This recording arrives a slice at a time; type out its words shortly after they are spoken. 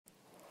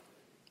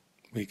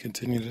We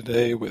continue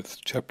today with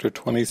Chapter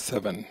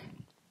 27,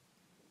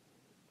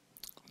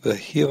 The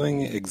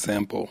Healing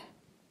Example.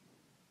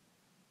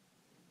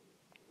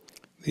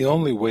 The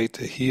only way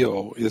to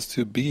heal is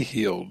to be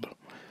healed.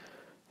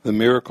 The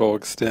miracle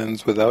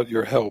extends without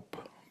your help,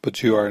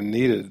 but you are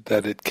needed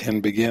that it can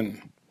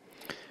begin.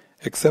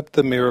 Accept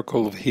the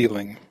miracle of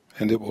healing,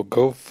 and it will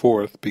go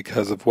forth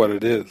because of what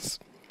it is.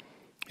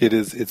 It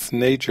is its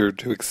nature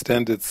to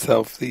extend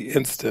itself the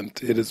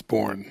instant it is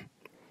born.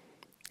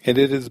 And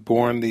it is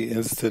born the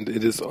instant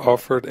it is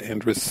offered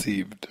and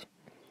received.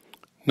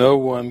 No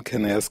one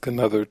can ask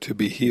another to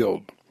be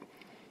healed,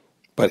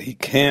 but he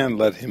can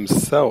let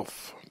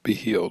himself be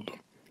healed,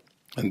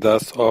 and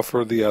thus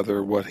offer the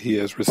other what he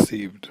has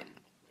received.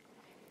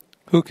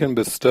 Who can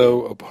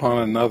bestow upon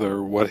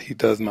another what he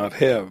does not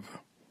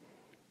have?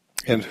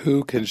 And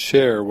who can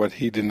share what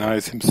he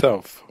denies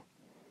himself?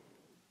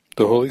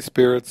 The Holy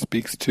Spirit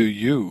speaks to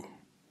you.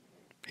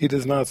 He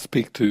does not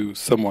speak to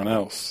someone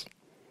else.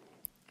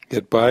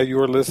 Yet by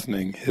your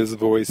listening his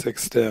voice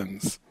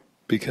extends,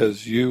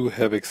 because you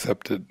have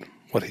accepted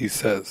what he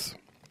says.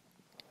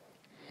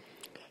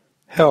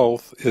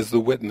 Health is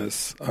the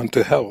witness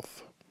unto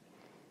health.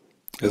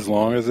 As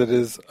long as it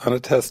is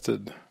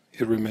unattested,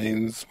 it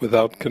remains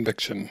without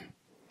conviction.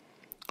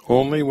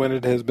 Only when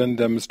it has been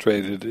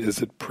demonstrated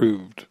is it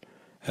proved,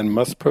 and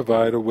must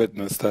provide a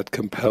witness that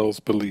compels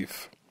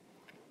belief.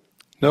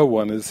 No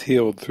one is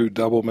healed through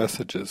double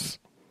messages.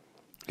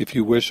 If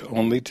you wish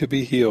only to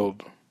be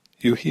healed,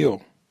 you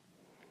heal.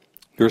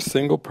 Your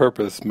single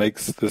purpose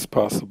makes this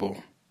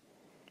possible.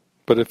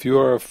 But if you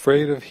are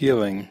afraid of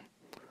healing,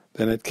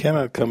 then it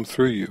cannot come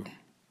through you.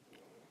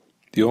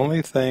 The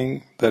only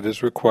thing that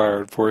is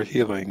required for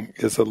healing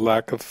is a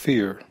lack of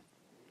fear.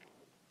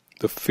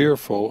 The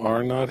fearful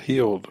are not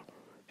healed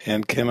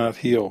and cannot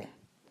heal.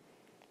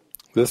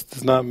 This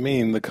does not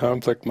mean the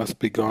conflict must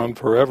be gone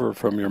forever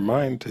from your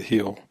mind to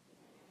heal.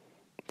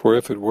 For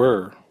if it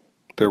were,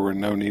 there were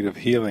no need of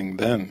healing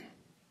then.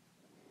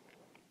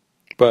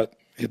 But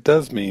it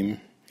does mean,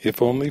 if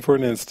only for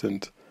an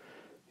instant,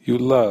 you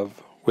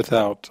love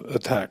without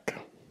attack.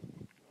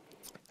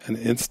 An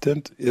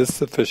instant is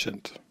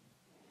sufficient.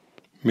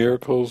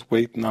 Miracles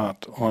wait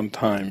not on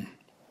time.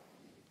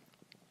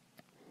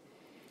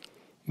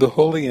 The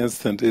holy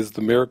instant is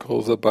the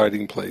miracle's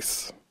abiding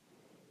place.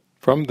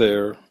 From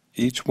there,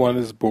 each one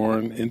is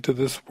born into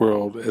this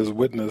world as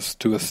witness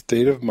to a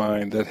state of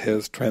mind that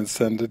has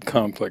transcended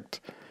conflict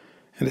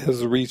and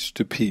has reached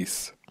to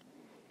peace.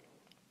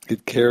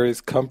 It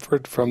carries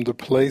comfort from the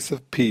place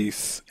of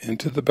peace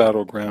into the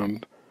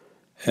battleground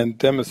and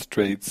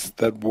demonstrates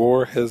that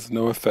war has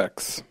no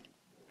effects.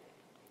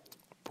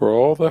 For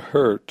all the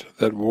hurt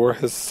that war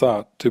has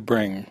sought to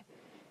bring,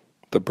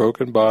 the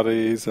broken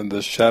bodies and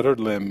the shattered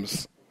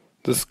limbs,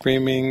 the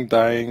screaming,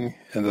 dying,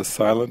 and the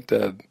silent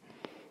dead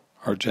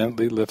are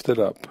gently lifted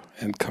up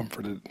and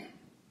comforted.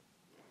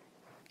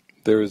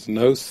 There is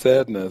no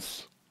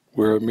sadness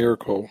where a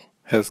miracle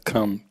has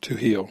come to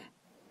heal.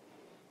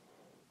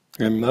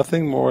 And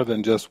nothing more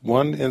than just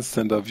one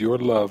instant of your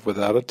love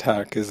without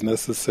attack is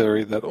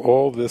necessary that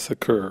all this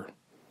occur.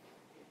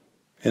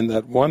 In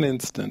that one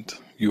instant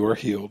you are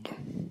healed,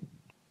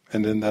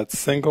 and in that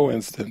single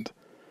instant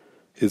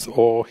is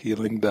all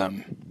healing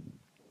done.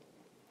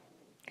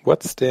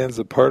 What stands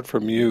apart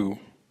from you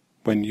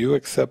when you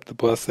accept the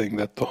blessing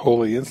that the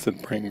holy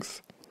instant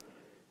brings?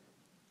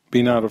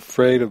 Be not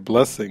afraid of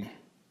blessing,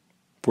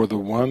 for the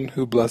one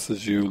who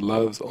blesses you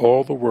loves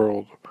all the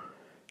world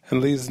and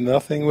leaves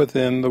nothing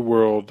within the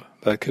world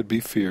that could be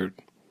feared.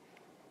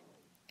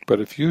 But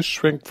if you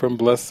shrink from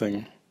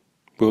blessing,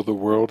 will the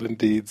world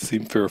indeed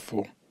seem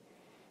fearful,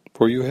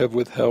 for you have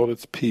withheld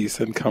its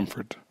peace and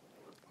comfort,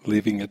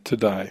 leaving it to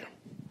die.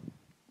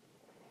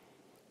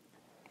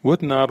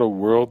 Would not a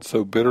world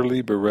so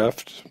bitterly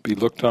bereft be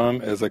looked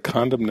on as a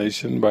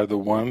condemnation by the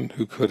one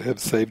who could have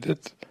saved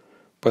it,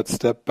 but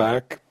stepped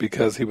back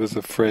because he was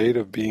afraid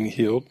of being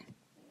healed?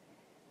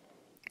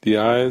 The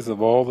eyes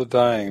of all the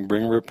dying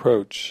bring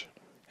reproach,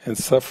 and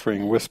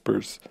suffering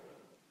whispers,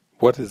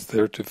 "What is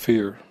there to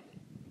fear?"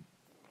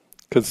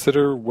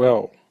 Consider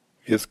well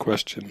his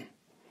question.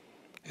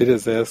 It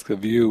is asked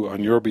of you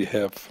on your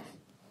behalf.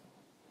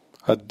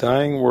 A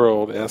dying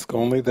world asks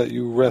only that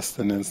you rest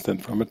an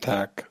instant from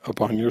attack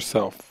upon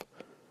yourself,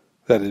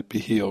 that it be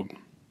healed.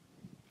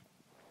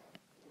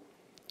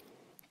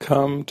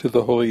 Come to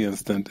the holy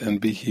instant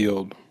and be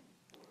healed.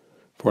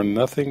 For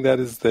nothing that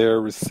is there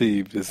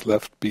received is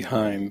left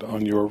behind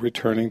on your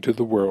returning to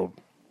the world.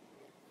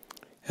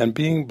 And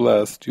being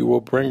blessed, you will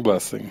bring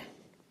blessing.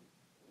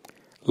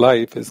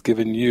 Life is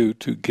given you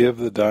to give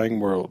the dying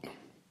world.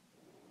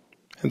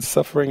 And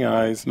suffering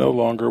eyes no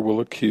longer will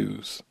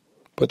accuse,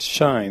 but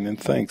shine in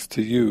thanks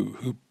to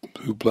you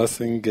who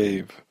blessing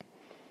gave.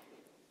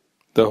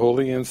 The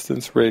holy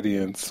instant's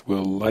radiance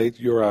will light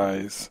your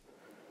eyes,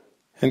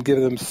 and give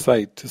them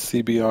sight to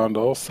see beyond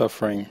all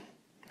suffering,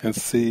 and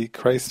see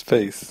Christ's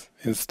face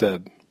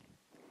instead.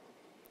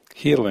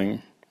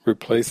 Healing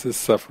replaces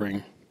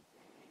suffering.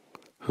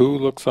 Who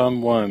looks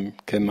on one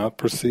cannot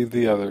perceive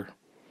the other,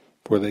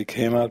 for they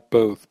cannot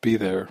both be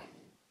there.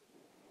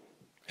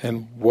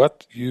 And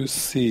what you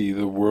see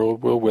the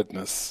world will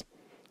witness,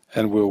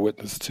 and will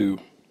witness to.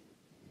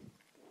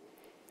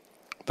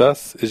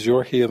 Thus is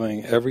your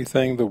healing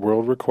everything the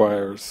world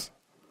requires,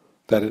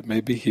 that it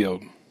may be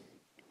healed.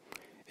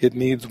 It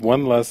needs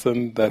one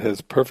lesson that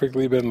has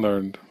perfectly been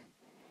learned,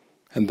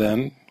 and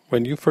then,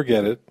 when you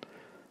forget it,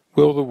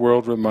 will the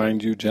world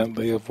remind you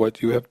gently of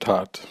what you have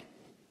taught.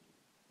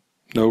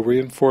 No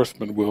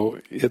reinforcement will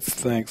its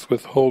thanks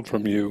withhold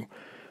from you,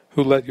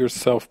 who let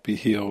yourself be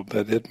healed,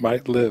 that it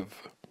might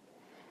live.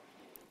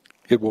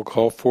 It will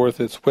call forth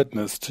its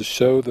witness to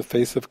show the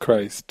face of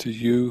Christ to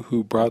you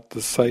who brought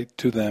the sight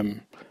to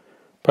them,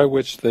 by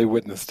which they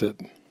witnessed it.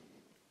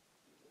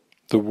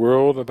 The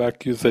world of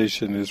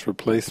accusation is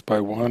replaced by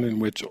one in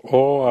which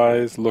all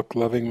eyes look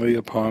lovingly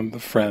upon the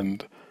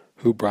friend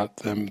who brought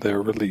them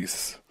their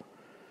release.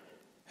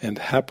 And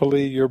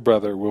happily your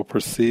brother will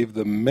perceive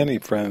the many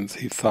friends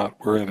he thought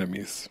were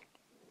enemies.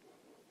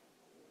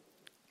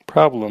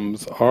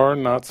 Problems are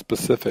not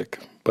specific,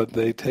 but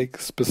they take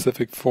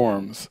specific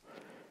forms,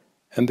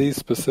 and these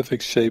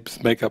specific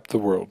shapes make up the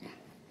world.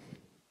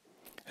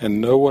 And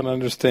no one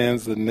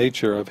understands the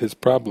nature of his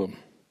problem.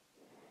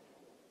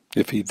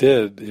 If he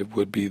did, it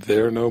would be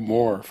there no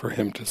more for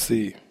him to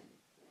see.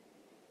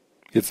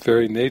 Its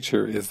very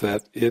nature is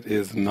that it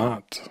is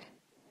not.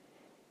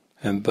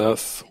 And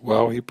thus,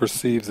 while he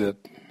perceives it,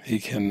 he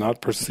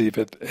cannot perceive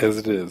it as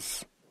it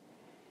is.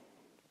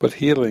 But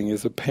healing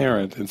is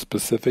apparent in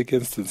specific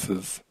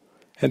instances,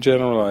 and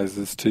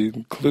generalizes to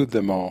include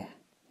them all.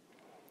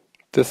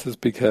 This is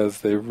because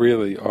they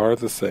really are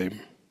the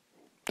same,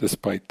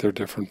 despite their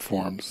different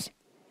forms.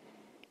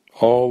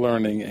 All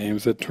learning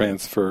aims at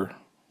transfer,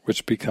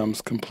 which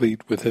becomes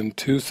complete within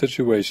two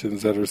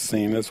situations that are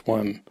seen as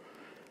one,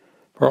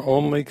 for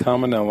only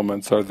common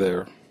elements are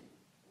there.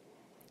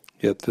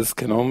 Yet this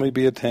can only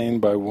be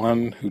attained by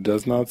one who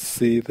does not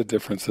see the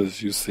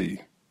differences you see.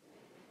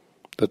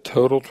 The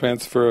total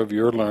transfer of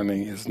your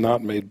learning is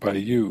not made by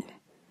you,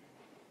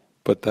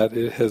 but that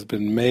it has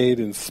been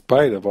made in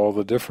spite of all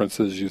the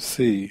differences you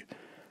see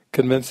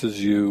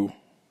convinces you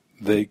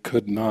they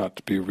could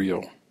not be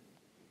real.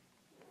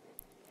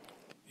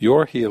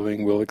 Your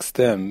healing will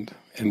extend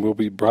and will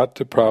be brought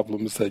to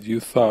problems that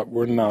you thought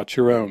were not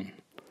your own.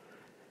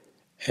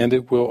 And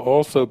it will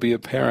also be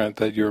apparent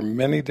that your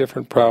many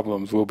different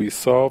problems will be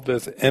solved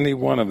as any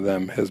one of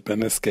them has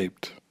been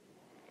escaped.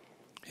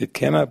 It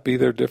cannot be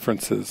their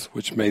differences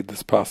which made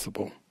this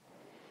possible,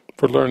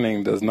 for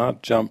learning does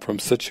not jump from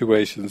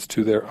situations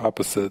to their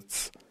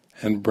opposites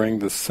and bring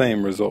the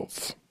same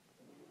results.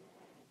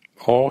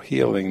 All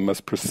healing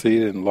must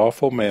proceed in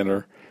lawful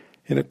manner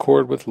in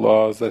accord with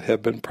laws that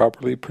have been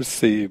properly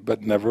perceived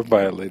but never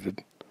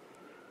violated.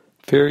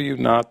 Fear you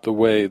not the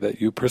way that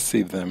you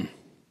perceive them.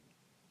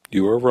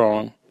 You are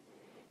wrong,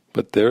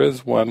 but there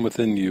is one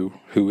within you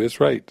who is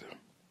right.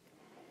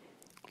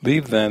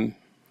 Leave then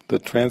the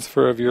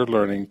transfer of your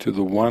learning to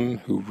the one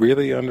who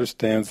really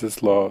understands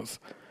its laws,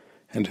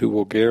 and who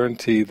will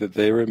guarantee that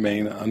they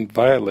remain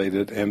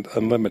unviolated and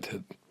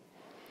unlimited.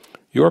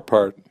 Your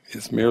part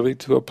is merely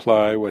to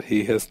apply what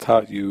he has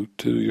taught you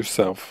to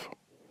yourself,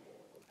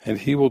 and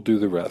he will do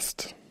the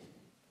rest.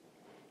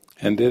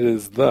 And it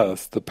is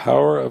thus the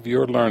power of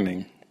your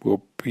learning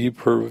will be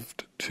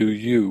proved to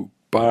you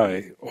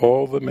by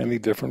all the many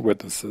different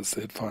witnesses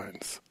it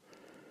finds.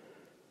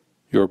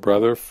 Your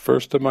brother,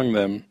 first among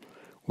them,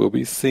 will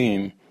be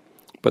seen,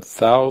 but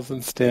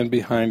thousands stand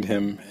behind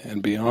him,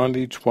 and beyond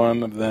each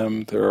one of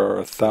them there are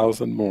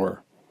 1,000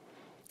 more.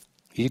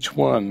 Each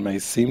one may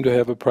seem to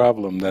have a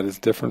problem that is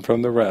different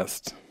from the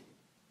rest,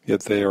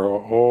 yet they are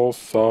all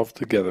solved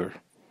together,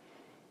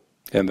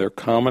 and their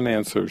common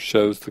answer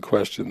shows the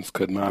questions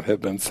could not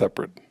have been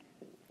separate.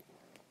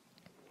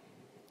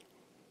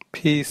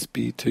 Peace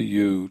be to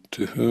you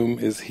to whom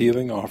is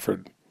healing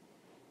offered,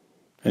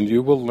 and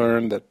you will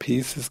learn that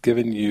peace is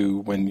given you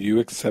when you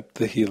accept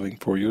the healing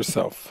for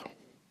yourself.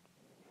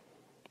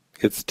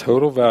 Its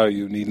total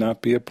value need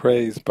not be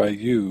appraised by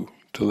you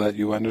to let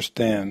you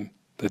understand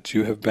that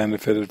you have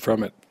benefited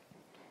from it.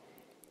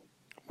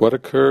 What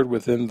occurred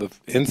within the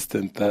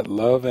instant that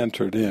love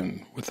entered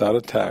in without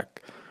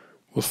attack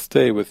will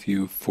stay with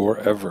you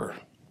forever.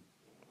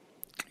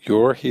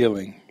 Your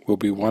healing will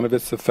be one of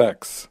its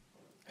effects,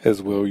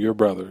 as will your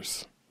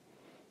brother's.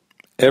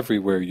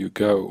 Everywhere you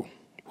go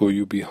will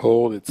you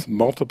behold its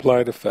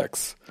multiplied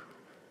effects,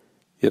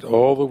 yet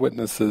all the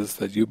witnesses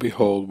that you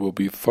behold will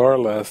be far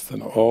less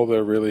than all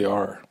there really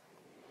are.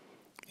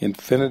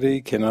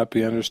 Infinity cannot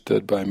be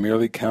understood by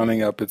merely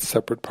counting up its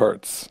separate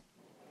parts.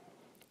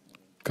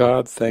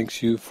 God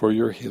thanks you for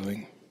your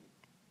healing,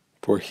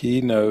 for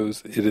He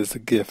knows it is a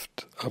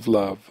gift of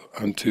love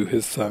unto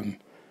His Son,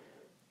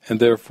 and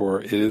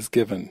therefore it is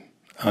given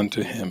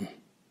unto Him.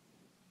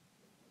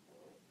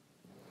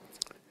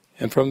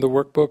 And from the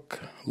workbook,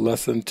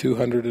 Lesson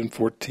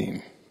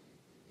 214.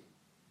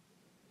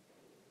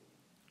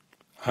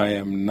 I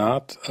am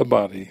not a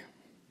body,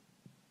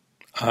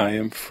 I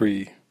am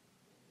free,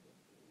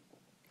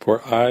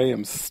 for I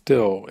am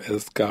still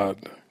as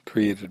God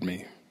created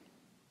me.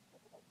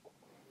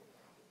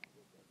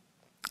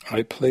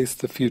 I place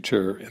the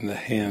future in the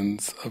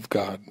hands of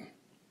God.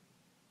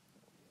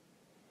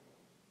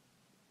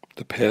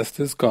 The past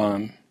is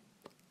gone,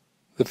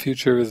 the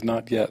future is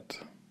not yet.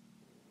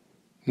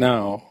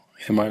 Now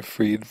am I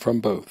freed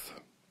from both.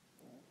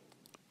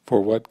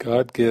 For what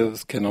God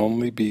gives can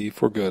only be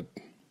for good,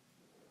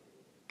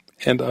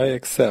 and I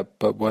accept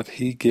but what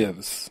He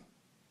gives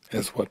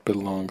as what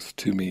belongs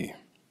to me.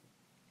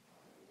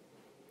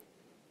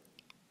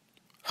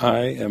 I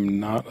am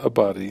not a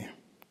body,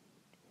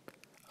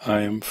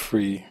 I am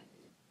free,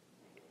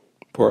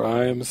 for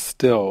I am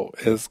still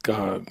as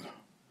God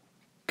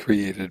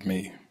created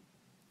me.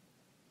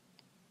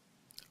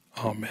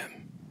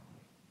 Amen.